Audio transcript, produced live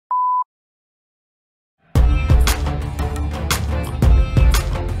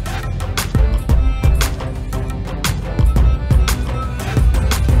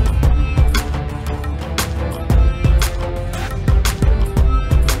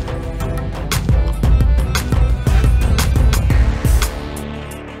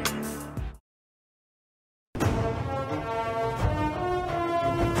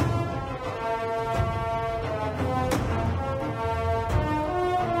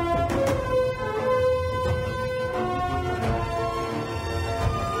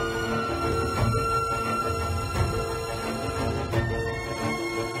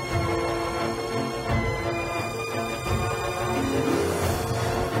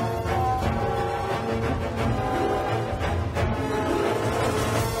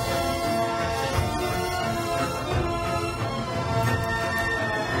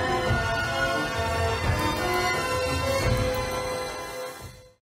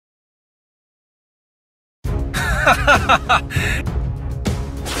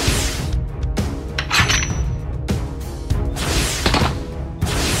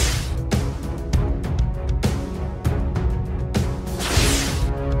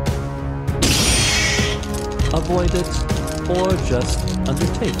Avoid it, or just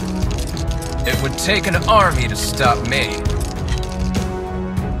undertake it. It would take an army to stop me.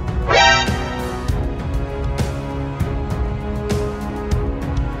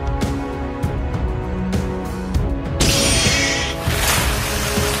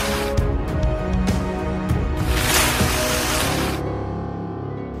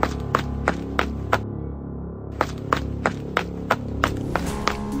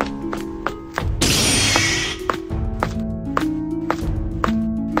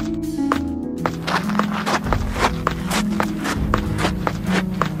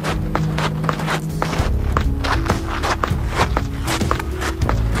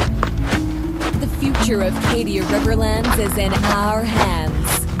 Of Cadia Riverlands is in our hands.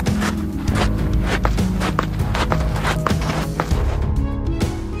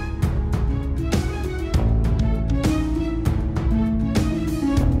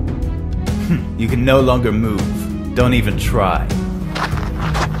 You can no longer move. Don't even try.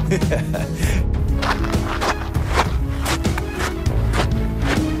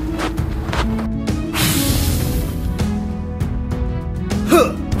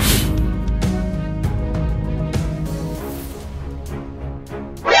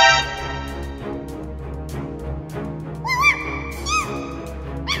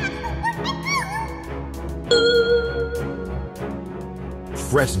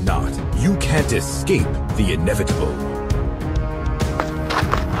 Fret not, you can't escape the inevitable.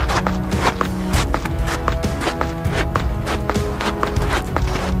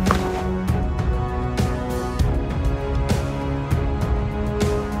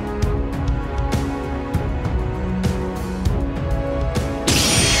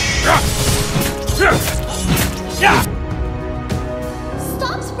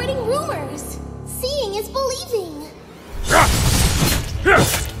 Stop spreading rumors! Seeing is believing!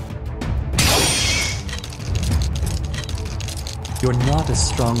 You're not as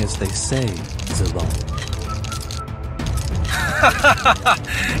strong as they say, Zilong.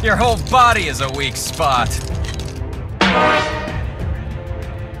 Your whole body is a weak spot.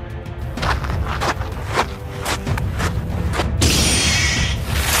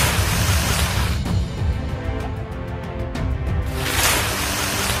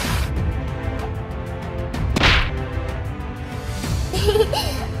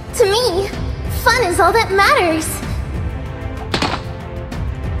 To me, fun is all that matters.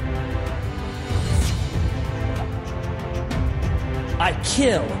 I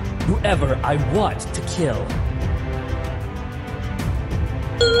kill whoever I want to kill.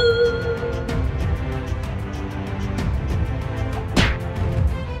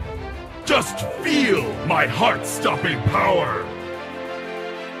 Just feel my heart-stopping power!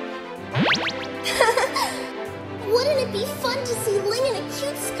 Wouldn't it be fun to see Ling in a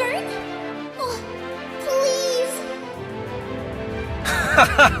cute skirt? Oh, please.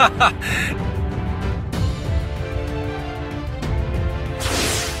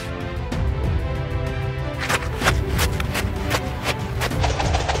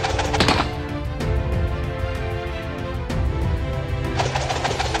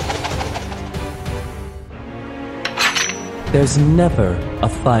 There's never a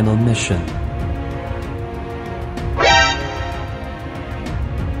final mission.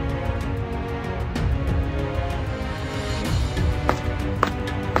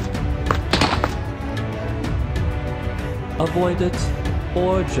 Avoid it,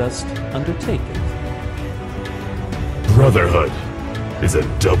 or just undertake it. Brotherhood is a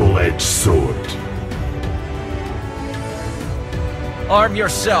double-edged sword. Arm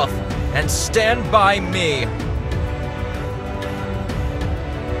yourself and stand by me.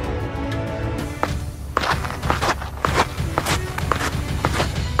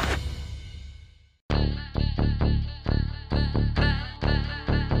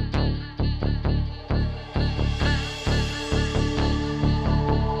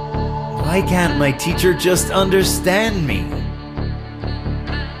 Why can't my teacher just understand me?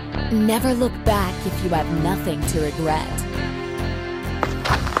 Never look back if you have nothing to regret.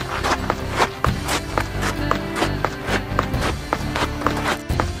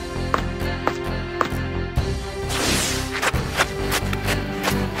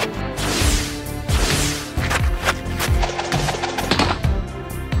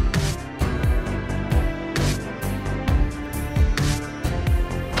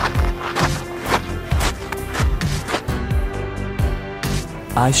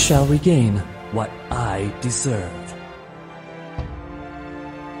 I shall regain what I deserve.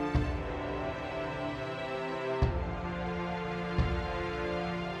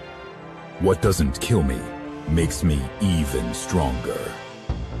 What doesn't kill me makes me even stronger.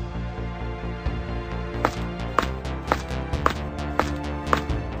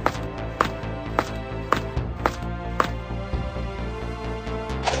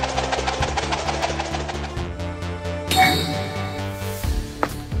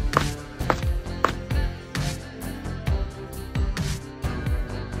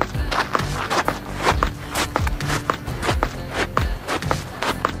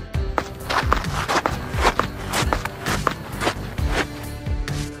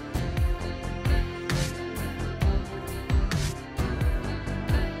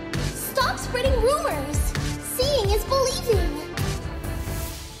 Stop spreading rumors! Seeing is believing!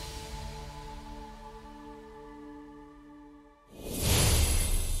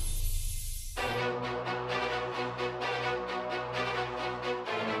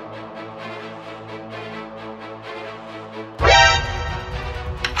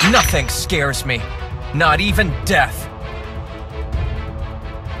 Nothing scares me. Not even death.